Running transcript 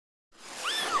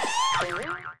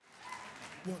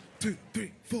2,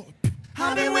 3, 4.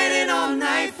 I've been waiting all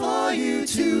night for you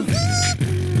to.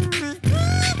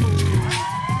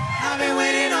 I've been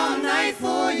waiting all night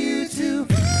for you to.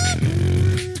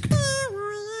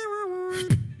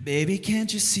 Baby,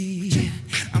 can't you see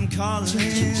I'm calling? A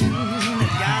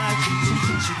guy like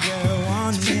you, girl,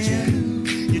 wanting.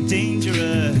 You're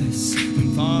dangerous,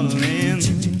 I'm falling.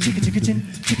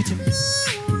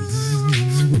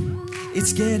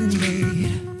 It's getting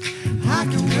late. I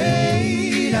can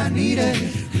wait, I need it.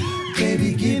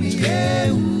 Baby, give me it.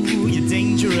 Ooh, you're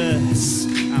dangerous,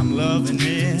 I'm loving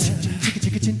it.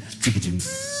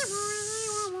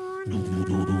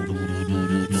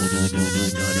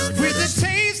 With the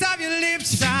taste of your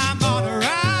lips, I'm on the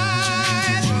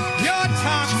rise. Your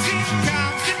toxic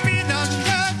comes to be the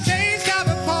taste of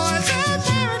a poison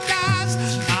paradise.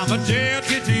 I'm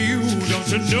addicted to you, don't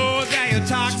you know that you're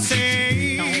toxic?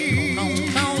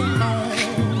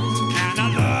 And I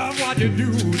love what you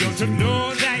do, don't you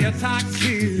know that you're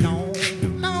toxic? No.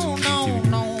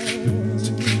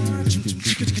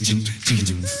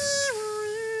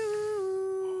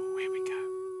 Here we go.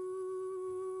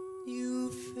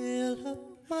 You fill up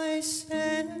my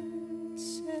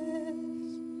senses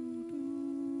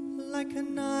like a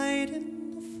night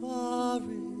in the forest,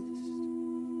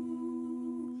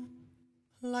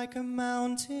 like a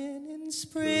mountain in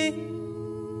springtime,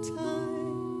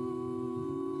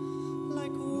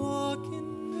 like a walk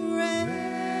in the rain,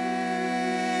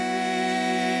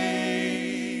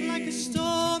 like a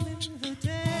storm in the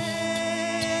desert,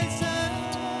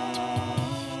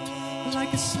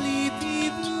 like a sleepy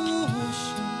blue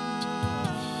ocean.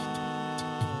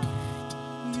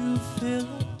 You fill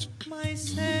up my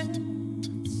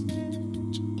senses,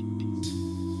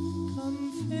 come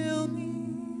fill me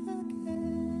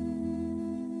again.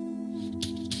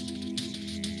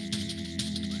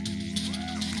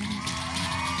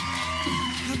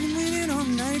 I've been waiting all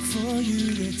night for you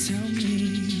to tell me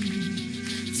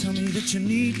that you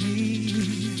need me,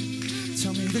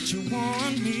 tell me that you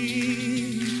want me.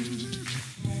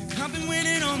 I've been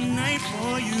waiting all night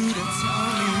for you to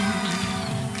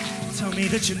tell me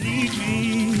that you need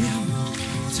me,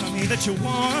 tell me that you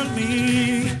want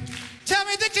me, tell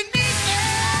me that you need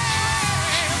me.